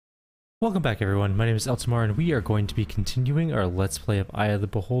Welcome back everyone, my name is Eltimar and we are going to be continuing our Let's Play of Eye of the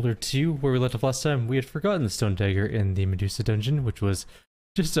Beholder 2, where we left off last time. We had forgotten the stone dagger in the Medusa dungeon, which was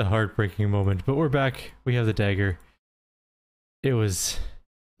just a heartbreaking moment, but we're back, we have the dagger. It was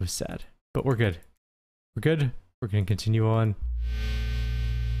sad, but we're good. We're good, we're gonna continue on.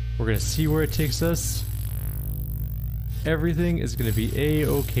 We're gonna see where it takes us. Everything is gonna be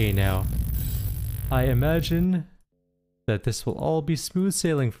a-okay now. I imagine that this will all be smooth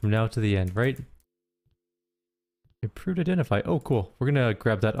sailing from now to the end, right? Improved identify. Oh, cool. We're gonna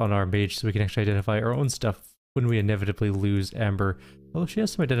grab that on our mage so we can actually identify our own stuff when we inevitably lose Amber. Although she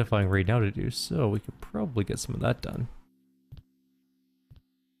has some identifying right now to do, so we could probably get some of that done.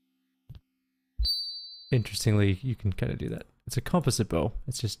 Interestingly, you can kind of do that. It's a composite bow.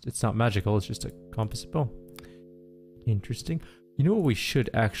 It's not magical, it's just a composite bow. Interesting. You know what we should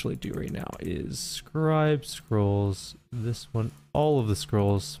actually do right now is scribe scrolls, this one, all of the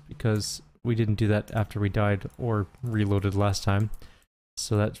scrolls, because we didn't do that after we died or reloaded last time.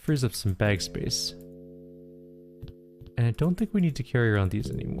 So that frees up some bag space. And I don't think we need to carry around these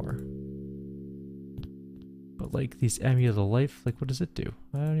anymore. But like these Amulet of Life, like what does it do?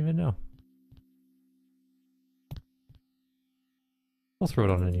 I don't even know. I'll throw it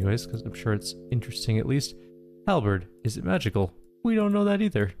on anyways, because I'm sure it's interesting at least. Halberd, is it magical? We don't know that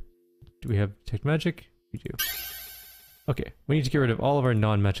either. Do we have detect magic? We do. Okay, we need to get rid of all of our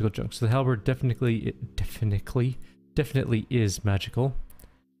non-magical junk. So the halberd definitely is magical,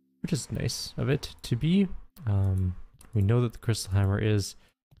 which is nice of it to be. We know that the crystal hammer is.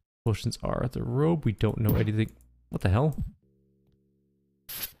 Potions are. The robe, we don't know anything. What the hell?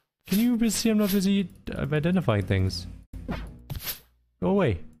 Can you see I'm not busy identifying things? Go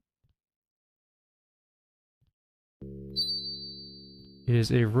away. It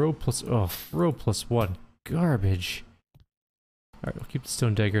is a robe plus, robe plus one. Garbage. Alright, we'll keep the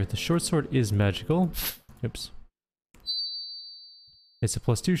stone dagger. The short sword is magical. Oops. It's a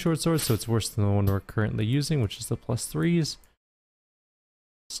 +2 short sword, so it's worse than the one we're currently using, which is the +3s.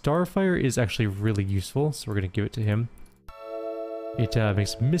 Starfire is actually really useful, so we're going to give it to him. It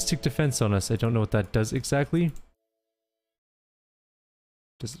makes mystic defense on us. I don't know what that does exactly.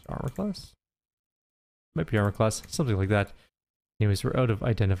 Does it armor class? Might be armor class, something like that. Anyways, we're out of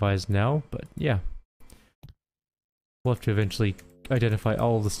identifies now, but yeah. We'll have to eventually identify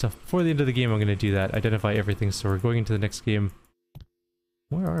all of the stuff. Before the end of the game, I'm going to do that. Identify everything, so we're going into the next game.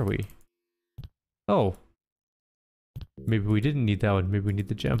 Where are we? Oh. Maybe we didn't need that one. Maybe we need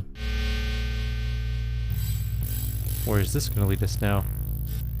the gem. Where is this going to lead us now?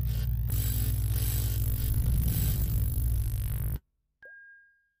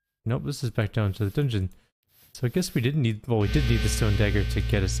 Nope, this is back down to the dungeon. So I guess we didn't need, well, we did need the stone dagger to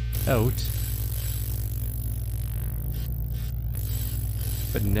get us out.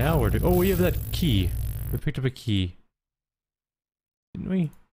 But now we're oh, we have that key. We picked up a key. Didn't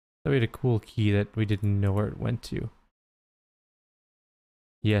we? Thought we had a cool key that we didn't know where it went to.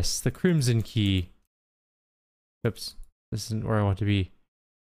 Yes, the crimson key. Oops, this isn't where I want to be.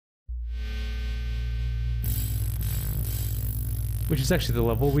 Which is actually the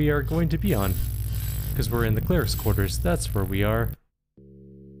level we are going to be on. Because we're in the cleric's quarters, that's where we are.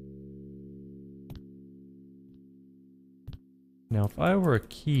 Now if I were a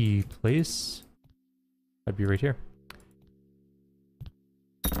key place, I'd be right here.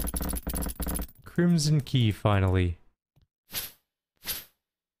 Crimson key, finally.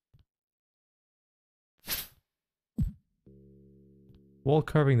 Wall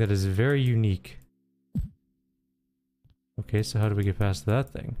carving that is very unique. Okay, so how do we get past that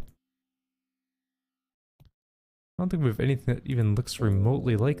thing? I don't think we have anything that even looks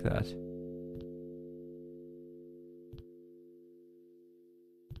remotely like that.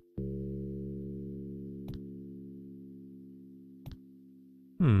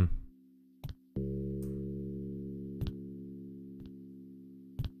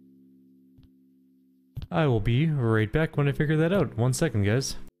 I will be right back when I figure that out. 1 second,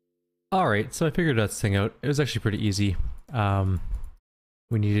 guys. Alright, so I figured that thing out. It was actually pretty easy.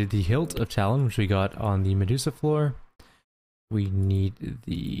 We needed the hilt of Talon, which we got on the Medusa floor. We need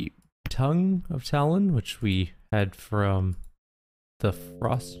the tongue of Talon, which we had from the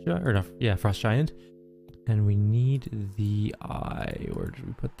Frost Giant, or no, yeah, Frost Giant. And we need the eye. Where did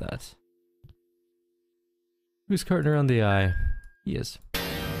we put that? Who's carting around the eye? He is.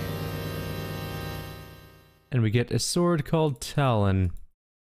 And we get a sword called Talon.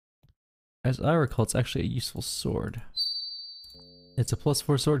 As I recall, it's actually a useful sword. It's a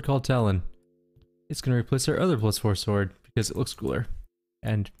 +4 sword called Talon. It's going to replace our other +4 sword because it looks cooler.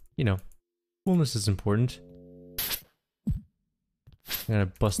 And, you know, coolness is important. I'm gonna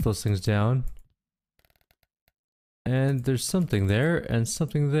bust those things down. And there's something there and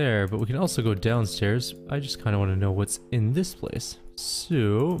something there, but we can also go downstairs. I just kind of want to know what's in this place.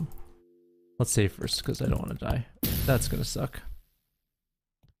 So, let's save first because I don't want to die. That's gonna suck.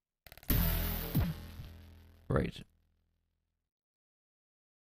 Right.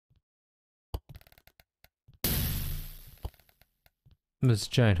 This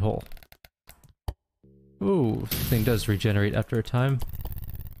giant hole. Ooh, this thing does regenerate after a time.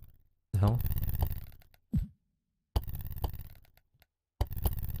 What the hell?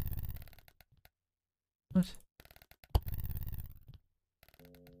 What?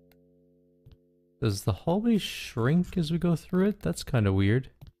 Does the hallway shrink as we go through it? That's kind of weird.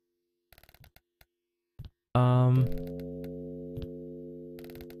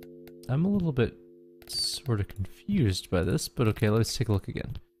 I'm a little bit sort of confused by this, but okay, let's take a look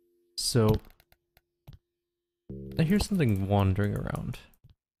again. So, I hear something wandering around.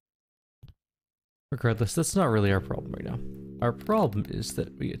 Regardless, that's not really our problem right now. Our problem is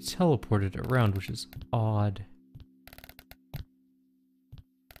that we get teleported around, which is odd.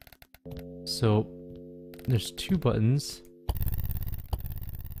 So, there's two buttons.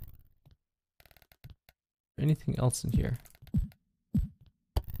 Anything else in here?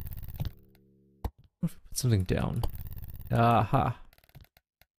 What if we put something down? Aha!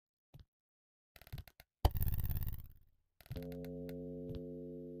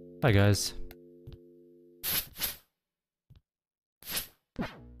 Hi guys.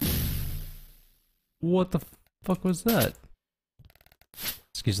 What the fuck was that?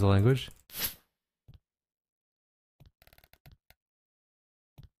 Excuse the language.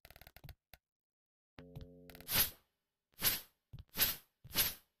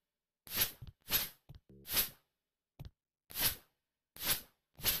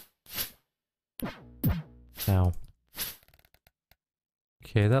 Ow.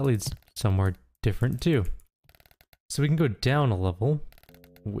 Okay, that leads somewhere different too. So we can go down a level,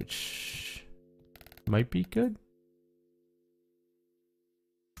 which might be good.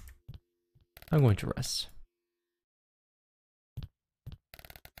 I'm going to rest.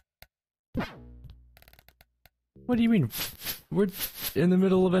 What do you mean? We're in the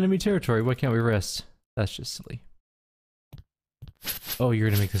middle of enemy territory. Why can't we rest? That's just silly. Oh, you're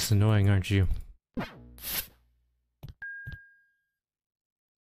gonna make this annoying, aren't you?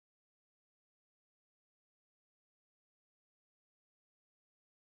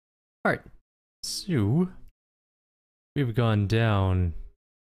 Alright, so we've gone down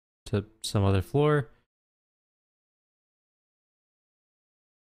to some other floor.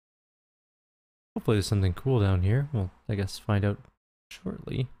 Hopefully there's something cool down here. We'll, I guess, find out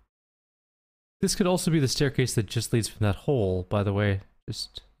shortly. This could also be the staircase that just leads from that hole, by the way,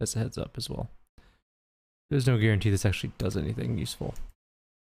 just as a heads up as well. There's no guarantee this actually does anything useful.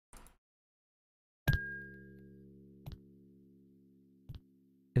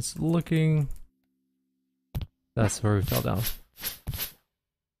 It's looking... That's where we fell down.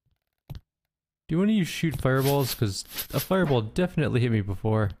 Do any of you shoot fireballs? Because a fireball definitely hit me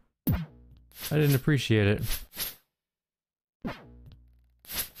before. I didn't appreciate it.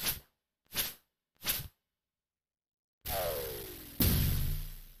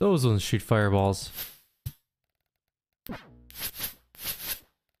 Those ones shoot fireballs.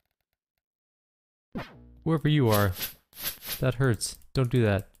 Whoever you are, that hurts. Don't do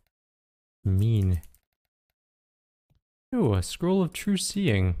that. Mean. Ooh, a scroll of true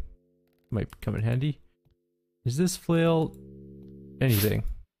seeing. Might come in handy. Is this flail anything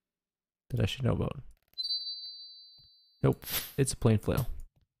that I should know about? Nope, it's a plain flail.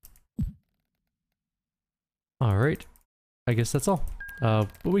 Alright, I guess that's all. But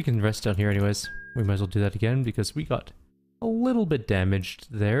we can rest down here anyways. We might as well do that again because we got a little bit damaged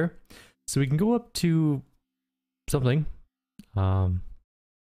there. So we can go up to something. I'm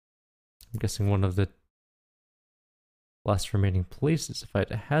guessing one of the last remaining places, if I had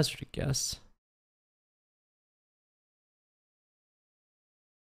to hazard a guess.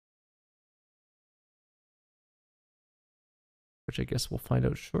 Which I guess we'll find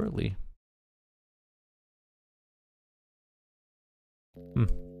out shortly.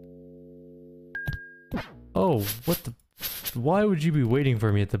 Oh, what the... Why would you be waiting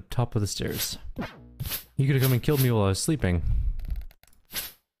for me at the top of the stairs? You could have come and killed me while I was sleeping.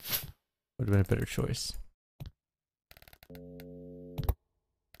 Would have been a better choice.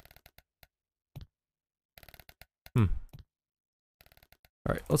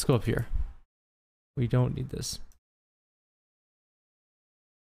 Alright, let's go up here. We don't need this.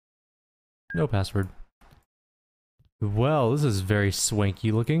 No password. Well, this is very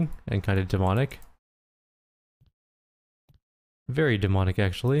swanky looking and kind of demonic. Very demonic,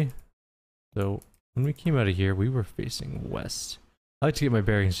 actually. So, when we came out of here, we were facing west. I like to get my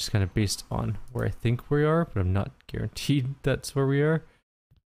bearings just kind of based on where I think we are, but I'm not guaranteed that's where we are.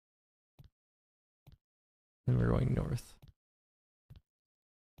 And we're going north.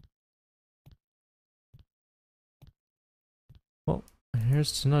 Well,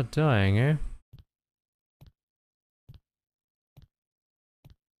 here's to not dying, eh?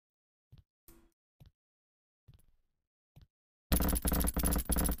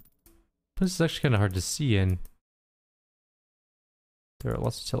 This is actually kind of hard to see in. There are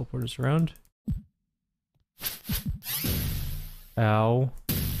lots of teleporters around. Ow.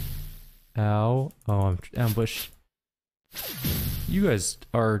 Ow. Oh, I'm ambushed. You guys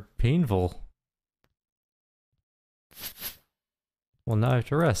are painful. Well, now I have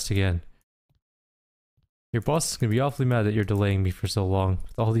to rest again. Your boss is gonna be awfully mad that you're delaying me for so long.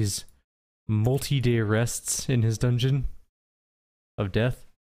 With all these multi-day rests in his dungeon of death.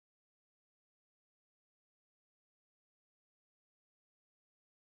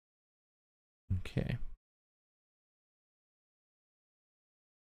 Okay.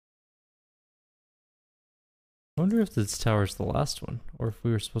 I wonder if this tower is the last one, or if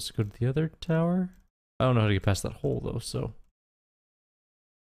we were supposed to go to the other tower. I don't know how to get past that hole though, so.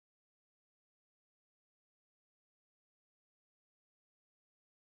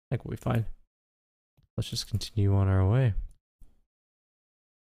 I think we'll be fine. Let's just continue on our way.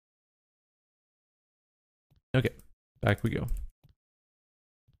 Okay, back we go.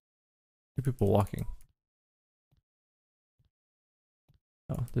 Two people walking.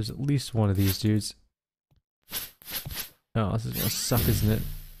 Oh, there's at least one of these dudes. Oh, this is gonna suck, isn't it?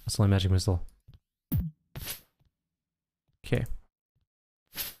 That's only magic missile. Okay.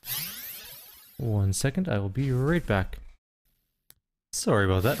 1 second, I will be right back. Sorry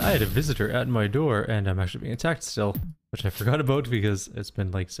about that, I had a visitor at my door and I'm actually being attacked still, which I forgot about because it's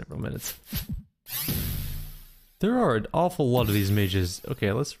been like several minutes. There are an awful lot of these mages.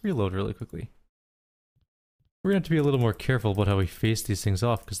 Okay, let's reload really quickly. We're gonna have to be a little more careful about how we face these things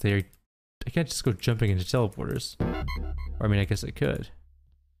off because they are... I can't just go jumping into teleporters. Or I mean, I guess I could.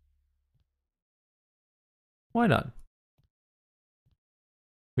 Why not?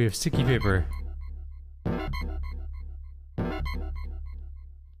 We have sticky paper.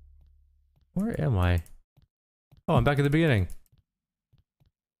 Where am I? Oh, I'm back at the beginning.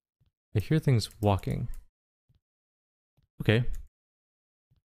 I hear things walking. Okay.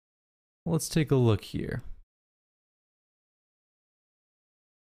 Let's take a look here.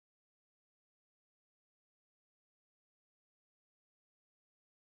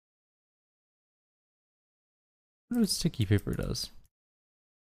 I wonder what sticky paper does.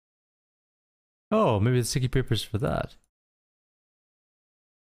 Oh, maybe the sticky paper's for that.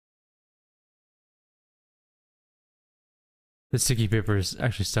 The sticky paper is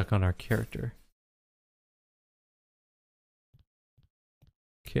actually stuck on our character.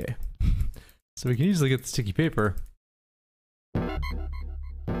 Okay. So we can easily get the sticky paper.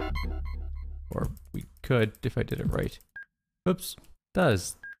 Or we could if I did it right. Oops. That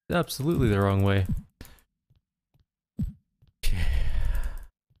is absolutely the wrong way. Okay.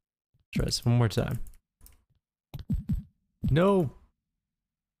 Try this one more time. No!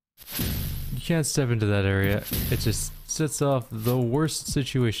 You can't step into that area. It just sets off the worst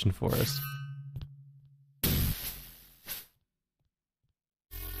situation for us.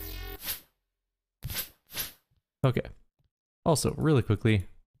 Okay. Also, really quickly,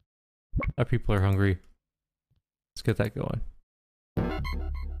 our people are hungry. Let's get that going.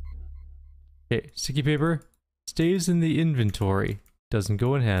 Okay, sticky paper stays in the inventory, doesn't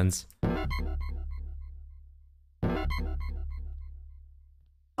go in hands.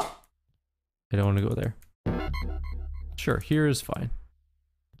 I don't want to go there. Sure, here is fine.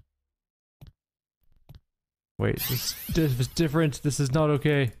 Wait, this is different. This is not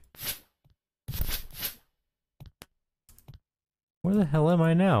okay. Where the hell am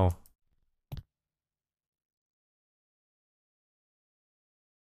I now?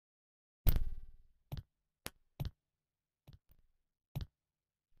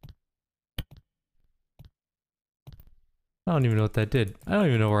 I don't even know what that did. I don't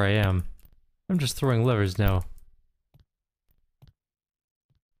even know where I am. I'm just throwing levers now.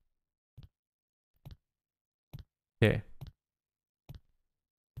 Okay.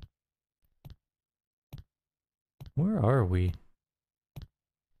 Where are we?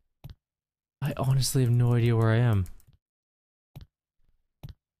 I honestly have no idea where I am.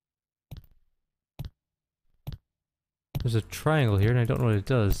 There's a triangle here and I don't know what it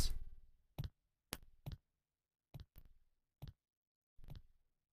does.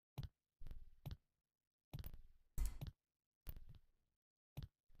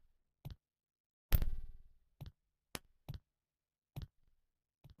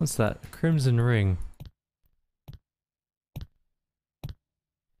 What's that? Crimson ring.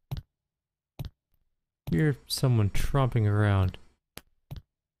 Hear someone tromping around.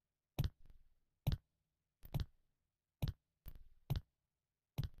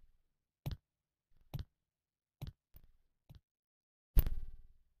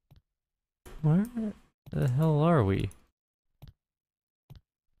 Where the hell are we?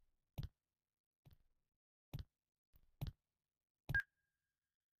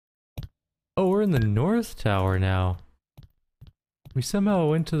 Oh, we're in the North Tower now. We somehow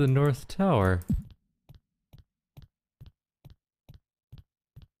went to the North Tower.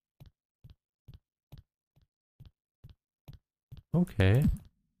 Okay.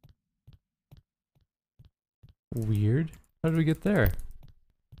 Weird. How did we get there?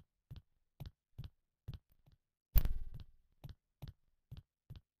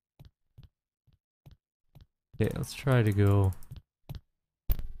 Okay, let's try to go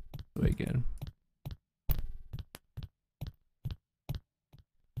this way again.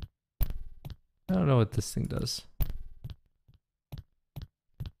 I don't know what this thing does.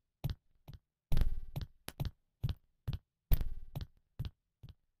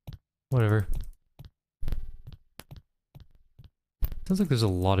 Whatever. Sounds like there's a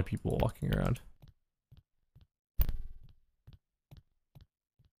lot of people walking around.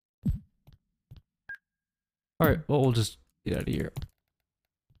 Alright, well, we'll just get out of here.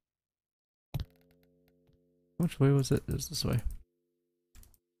 Which way was it? It was this way.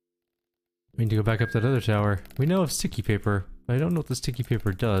 We need to go back up that other tower. We know of sticky paper, but I don't know what the sticky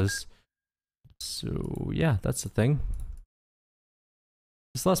paper does. So, yeah, that's the thing.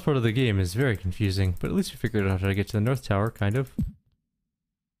 This last part of the game is very confusing, but at least we figured out how to get to the North Tower, kind of.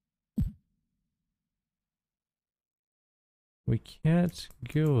 We can't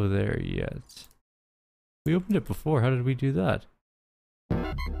go there yet. We opened it before, how did we do that?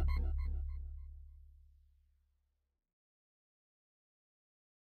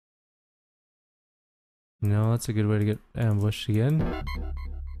 No, that's a good way to get ambushed again. Are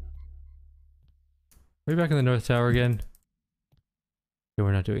we back in the North Tower again? Okay,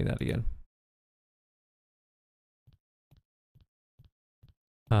 we're not doing that again.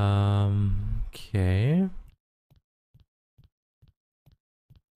 Okay.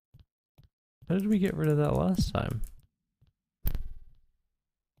 How did we get rid of that last time?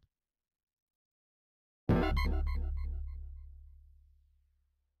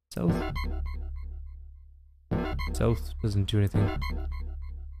 South? South doesn't do anything.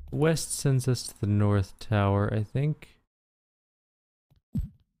 West sends us to the North Tower, I think.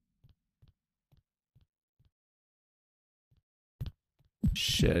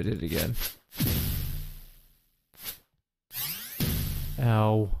 Shit, I did it again.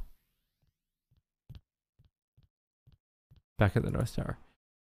 Ow. Back at the North Tower.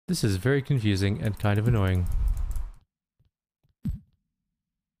 This is very confusing and kind of annoying.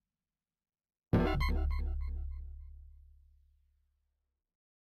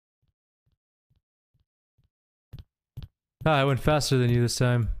 Ah, I went faster than you this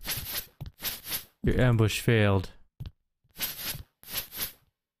time. Your ambush failed.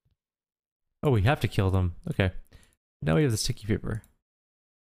 Oh, we have to kill them. Okay. Now we have the sticky paper.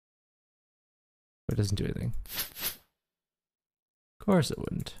 But it doesn't do anything. Of course it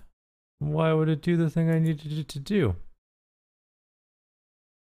wouldn't. Why would it do the thing I needed it to do?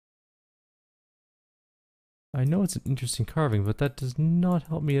 I know it's an interesting carving, but that does not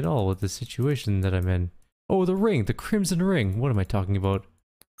help me at all with the situation that I'm in. Oh, the ring! The crimson ring! What am I talking about?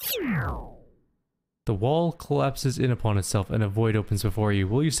 The wall collapses in upon itself and a void opens before you.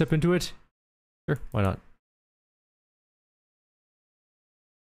 Will you step into it? Sure, why not?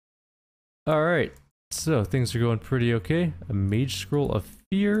 Alright, so things are going pretty okay. A mage scroll of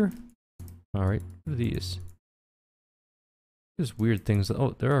fear. Alright, what are these? There's weird things.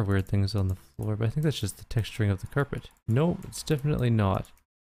 Oh, there are weird things on the floor, but I think that's just the texturing of the carpet. No, it's definitely not.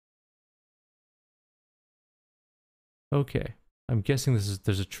 Okay, I'm guessing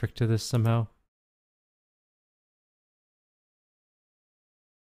there's a trick to this somehow.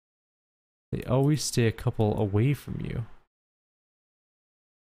 They always stay a couple away from you.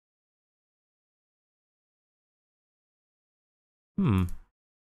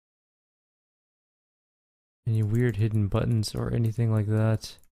 Any weird hidden buttons or anything like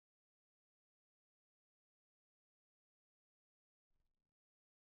that?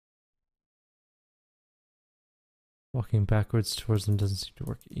 Walking backwards towards them doesn't seem to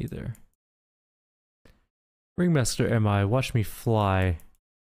work either. Ringmaster am I? Watch me fly.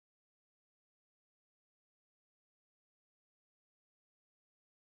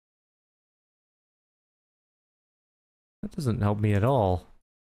 That doesn't help me at all.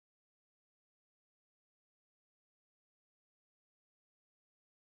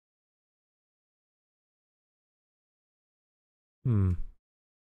 Hmm.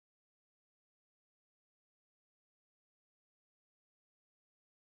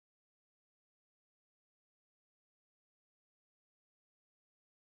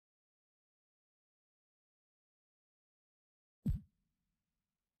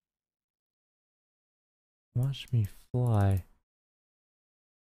 Watch me fly.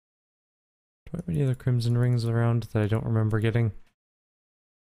 Do I have any other crimson rings around that I don't remember getting?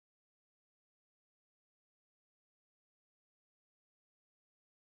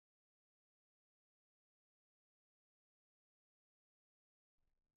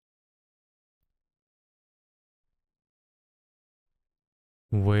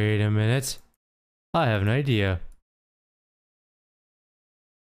 Wait a minute. I have an idea.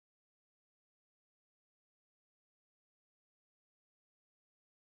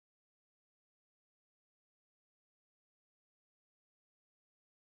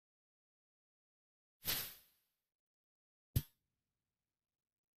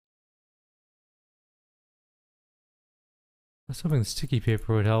 I was hoping the sticky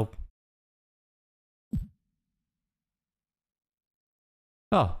paper would help.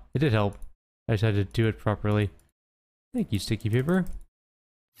 Oh, it did help. I just had to do it properly. Thank you, sticky paper.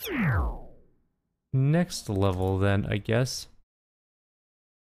 Next level then, I guess.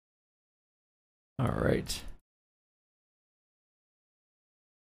 Alright.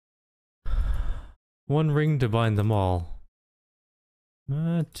 One ring to bind them all.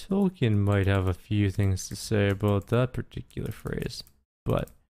 Tolkien might have a few things to say about that particular phrase, but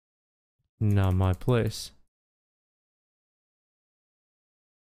not my place.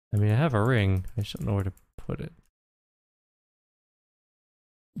 I mean, I have a ring, I just don't know where to put it.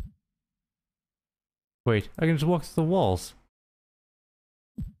 Wait, I can just walk through the walls.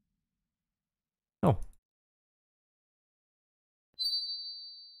 Oh.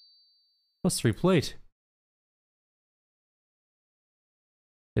 +3 plate.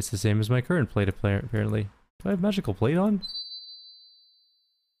 It's the same as my current plate apparently. Do I have magical plate on?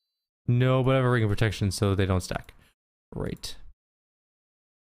 No, but I have a ring of protection so they don't stack. Right.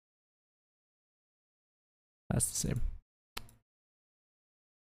 That's the same.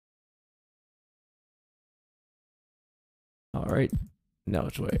 Alright. Now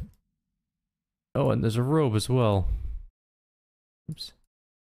which way? Oh, and there's a robe as well. Oops.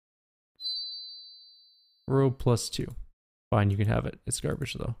 Robe +2. Fine, you can have it. It's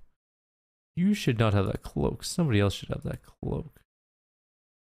garbage though. You should not have that cloak. Somebody else should have that cloak.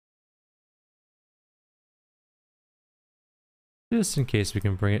 Just in case we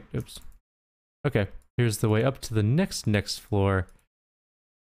can bring it. Oops. Okay, here's the way up to the next floor.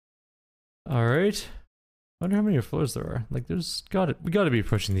 Alright. I wonder how many floors there are. Like, we gotta be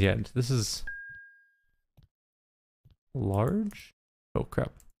approaching the end. This is large? Oh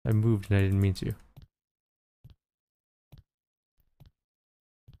crap. I moved and I didn't mean to.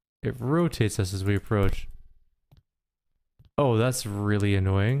 It rotates us as we approach. Oh, that's really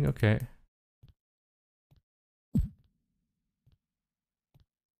annoying. Okay.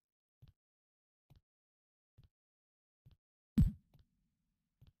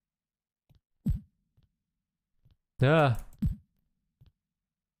 Ah.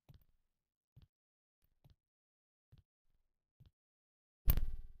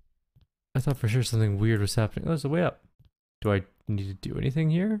 I thought for sure something weird was happening. Oh, there's a way up. Do I need to do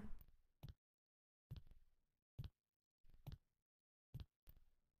anything here?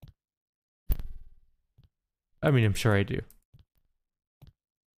 I mean, I'm sure I do.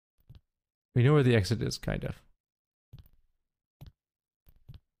 We know where the exit is, kind of.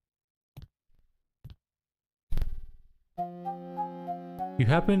 You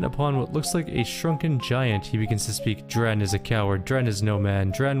happen upon what looks like a shrunken giant. He begins to speak. Dren is a coward. Dren is no man.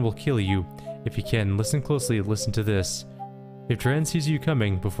 Dren will kill you. If he can, listen closely. Listen to this. If Dren sees you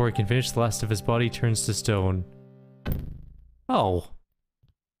coming, before he can finish the last of his body turns to stone. Oh.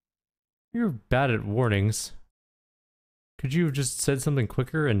 You're bad at warnings. Could you have just said something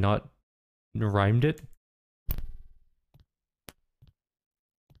quicker and not rhymed it?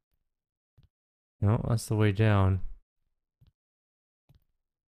 No, that's the way down.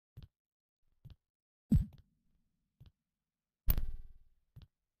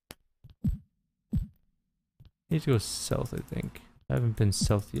 Need to go south, I think. I haven't been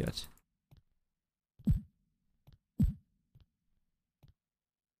south yet.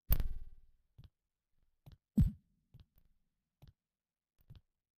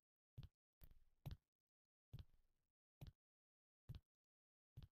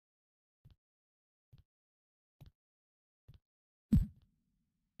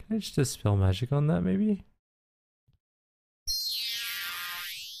 Can I just dispel magic on that, maybe?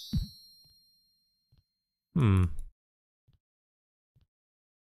 Hmm.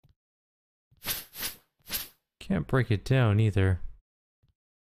 Can't break it down either.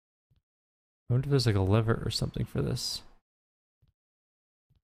 I wonder if there's like a lever or something for this.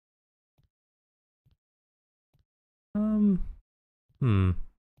 Hmm.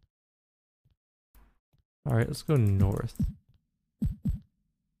 Alright, let's go north.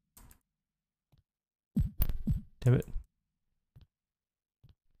 Damn it.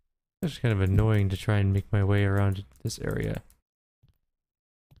 It's kind of annoying to try and make my way around this area.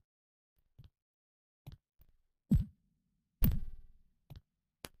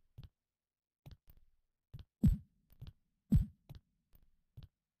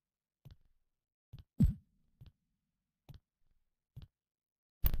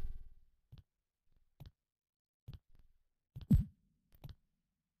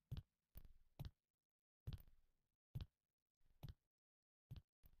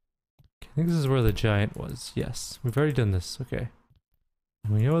 I think this is where the giant was. Yes, we've already done this. Okay.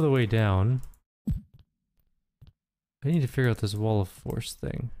 And we know the way down. I need to figure out this wall of force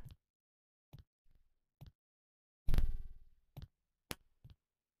thing.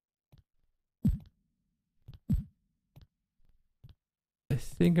 I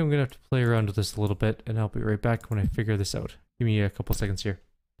think I'm gonna have to play around with this a little bit, and I'll be right back when I figure this out. Give me a couple seconds here.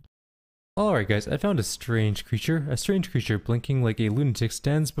 Alright guys, I found a strange creature. A strange creature blinking like a lunatic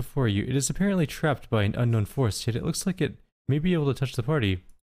stands before you. It is apparently trapped by an unknown force, yet it looks like it may be able to touch the party.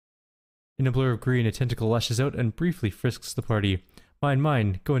 In a blur of green, a tentacle lashes out and briefly frisks the party. Mine,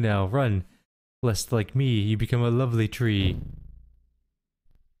 mine, go now, run. Lest like me, you become a lovely tree.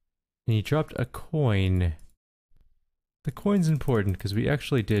 And he dropped a coin. The coin's important because we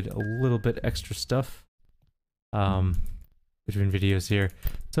actually did a little bit extra stuff. Between videos here.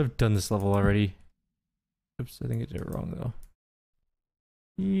 So I've done this level already. Oops, I think I did it wrong though.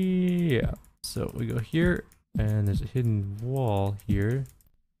 Yeah. So we go here, and there's a hidden wall here.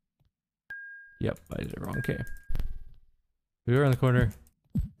 Yep, I did it wrong. Okay. We go around the corner.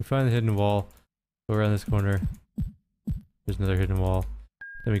 We find the hidden wall. Go around this corner. There's another hidden wall.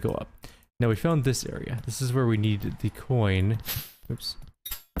 Then we go up. Now we found this area. This is where we needed the coin. Oops.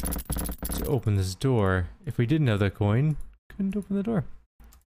 To open this door. If we didn't have that coin, couldn't open the door.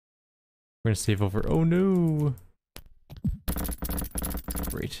 We're gonna save over. Oh no!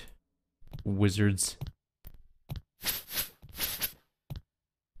 Great. Wizards.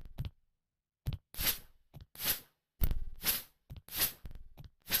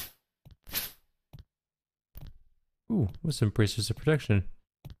 Ooh, with some bracers of protection.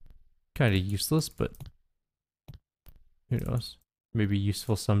 Kinda useless, but who knows? Maybe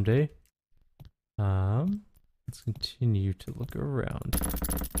useful someday. Let's continue to look around.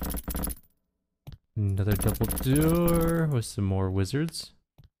 Another double door with some more wizards.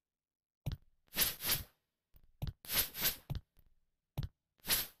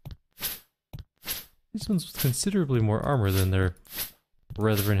 These ones with considerably more armor than their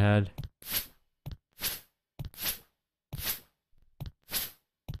brethren had.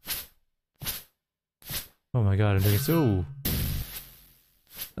 Oh my god, I'm doing so.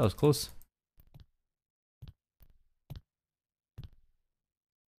 That was close.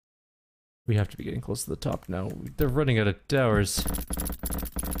 We have to be getting close to the top now. They're running out of towers.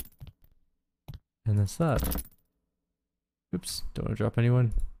 And that's that. Oops, don't want to drop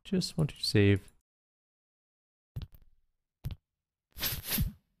anyone. Just want to save.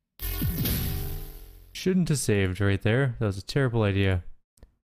 Shouldn't have saved right there. That was a terrible idea.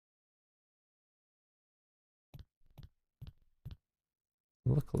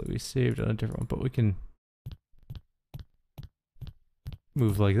 Luckily we saved on a different one, but we can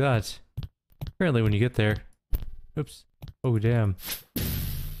move like that. Apparently when you get there. Oops. Oh damn.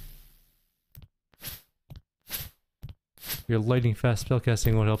 Your lightning fast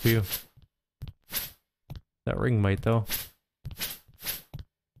spellcasting won't help you. That ring might though.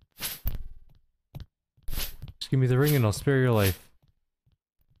 Just give me the ring and I'll spare your life.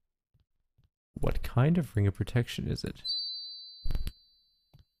 What kind of ring of protection is it?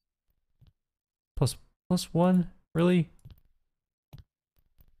 Plus one? Really?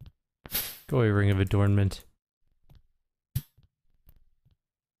 Go away, ring of adornment.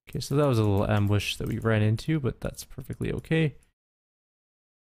 Okay, so that was a little ambush that we ran into, but that's perfectly okay.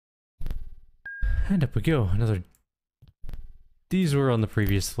 And up we go. Another. These were on the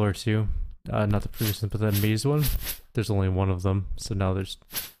previous floor too. Not the previous one, but the maze one. There's only one of them, so now there's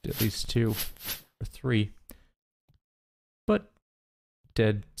at least two or three. But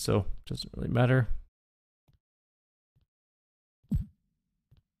dead, so doesn't really matter.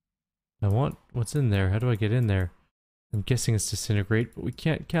 I want what's in there. How do I get in there? I'm guessing it's disintegrate, but we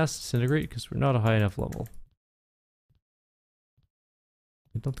can't cast disintegrate because we're not a high enough level.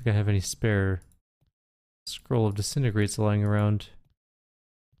 I don't think I have any spare scroll of disintegrates lying around.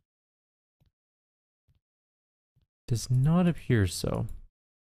 Does not appear so.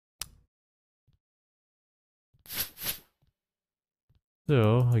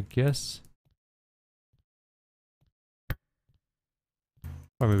 So, I guess...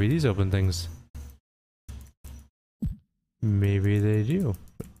 Or maybe these open things. Maybe they do.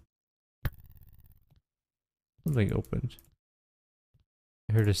 Something opened.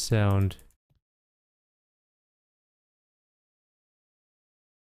 I heard a sound.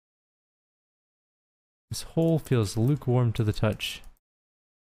 This hole feels lukewarm to the touch.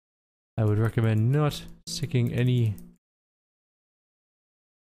 I would recommend not sticking any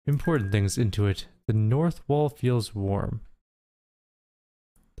important things into it. The north wall feels warm.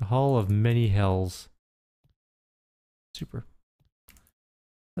 The hall of many hells. Super.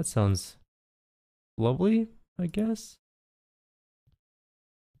 That sounds lovely, I guess.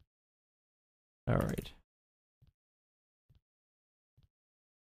 Alright.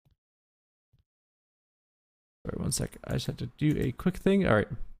 Sorry, one sec. I just have to do a quick thing. Alright.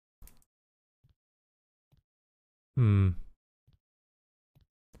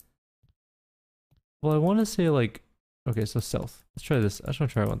 Well, I want to say like... Okay, so stealth. Let's try this. I just want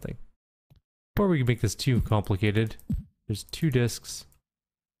to try one thing. Before we can make this too complicated, there's 2 discs.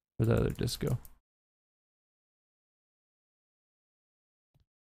 Where'd the other disc go?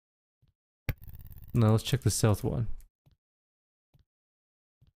 Now let's check the south one.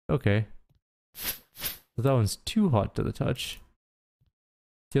 Okay. So that one's too hot to the touch.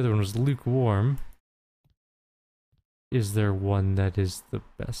 The other one was lukewarm. Is there one that is the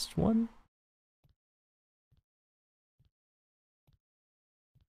best one?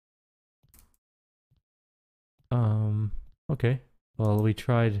 Okay. Well, we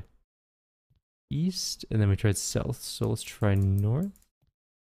tried east and then we tried south. So let's try north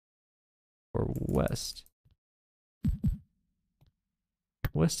or west.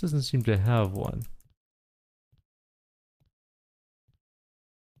 West doesn't seem to have one.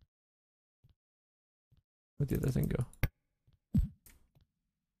 Where'd the other thing go?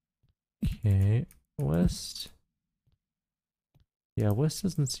 Okay, west. Yeah, west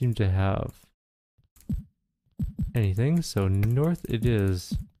doesn't seem to have anything, so north it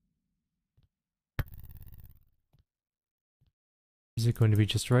is. Is it going to be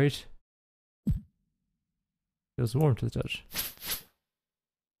just right? Feels warm to the touch.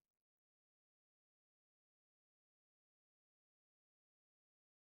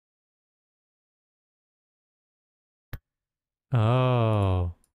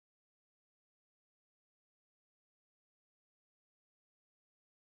 Oh.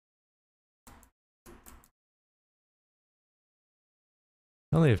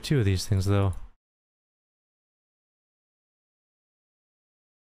 I only have 2 of these things though.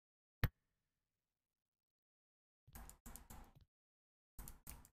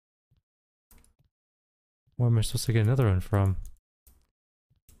 Where am I supposed to get another one from?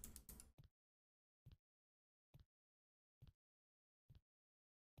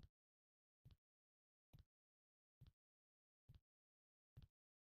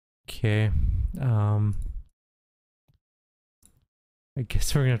 Okay. I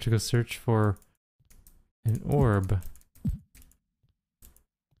guess we're gonna have to go search for an orb.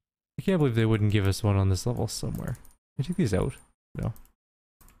 I can't believe they wouldn't give us one on this level somewhere. Can I take these out? No.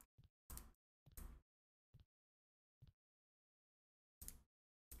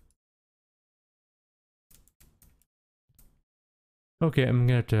 Okay, I'm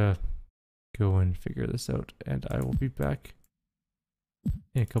gonna have to go and figure this out, and I will be back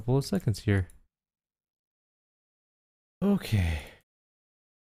in a couple of seconds here. Okay.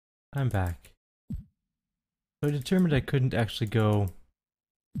 I'm back. So I determined I couldn't actually go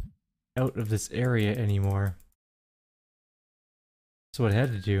out of this area anymore. So what I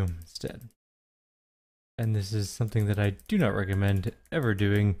had to do instead, and this is something that I do not recommend ever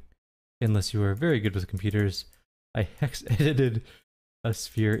doing unless you are very good with computers, I hex edited a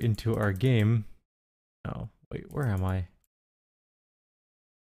sphere into our game. Oh, wait, where am I?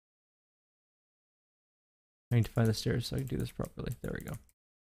 I need to find the stairs so I can do this properly. There we go.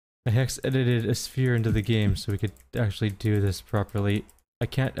 I hex edited a sphere into the game so we could actually do this properly. I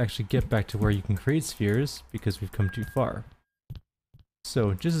can't actually get back to where you can create spheres because we've come too far.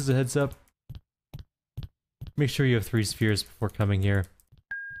 So, just as a heads up, make sure you have 3 spheres before coming here.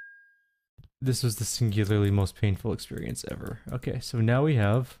 This was the singularly most painful experience ever. Okay, so now we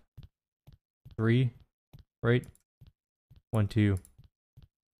have 3, right? 1, 2,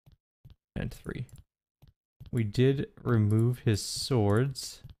 and 3. We did remove his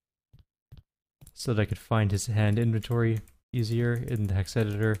swords so that I could find his hand inventory easier in the hex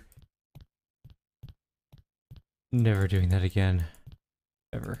editor. Never doing that again.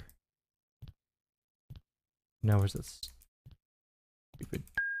 Ever. Now where's that stupid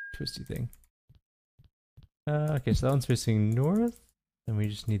twisty thing? Okay, so that one's facing north. And we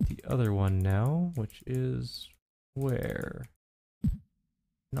just need the other one now, which is where?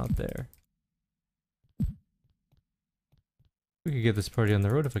 Not there. We could get this party on the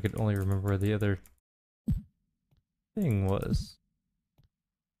road if I could only remember where the other thing was.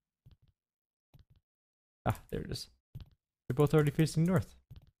 Ah, there it is. They're both already facing north.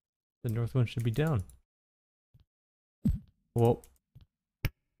 The north one should be down. Well,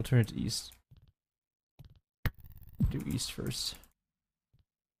 we'll turn it to east. Do east first.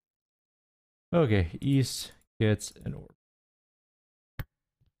 Okay, east gets an orb.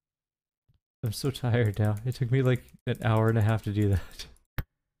 I'm so tired now. It took me like an hour and a half to do that.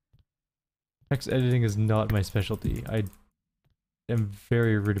 Text editing is not my specialty. I am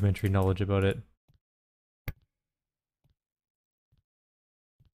very rudimentary knowledge about it.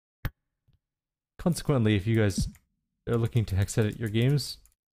 Consequently, if you guys are looking to hex edit your games,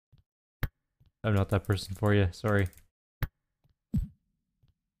 I'm not that person for you, sorry.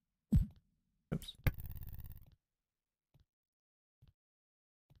 Oops.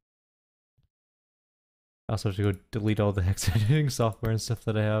 I also have to go delete all the hex editing software and stuff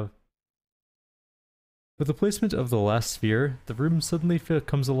that I have. With the placement of the last sphere, the room suddenly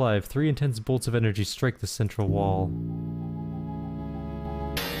comes alive. 3 intense bolts of energy strike the central wall.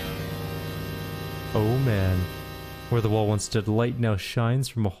 Oh man. Where the wall once stood, light now shines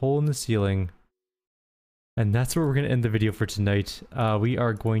from a hole in the ceiling. And that's where we're going to end the video for tonight. We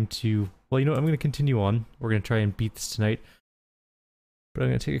are going to... Well, you know what? I'm going to continue on. We're going to try and beat this tonight. But I'm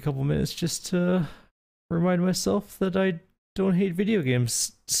going to take a couple minutes just to remind myself that I don't hate video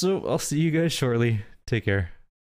games. So I'll see you guys shortly. Take care.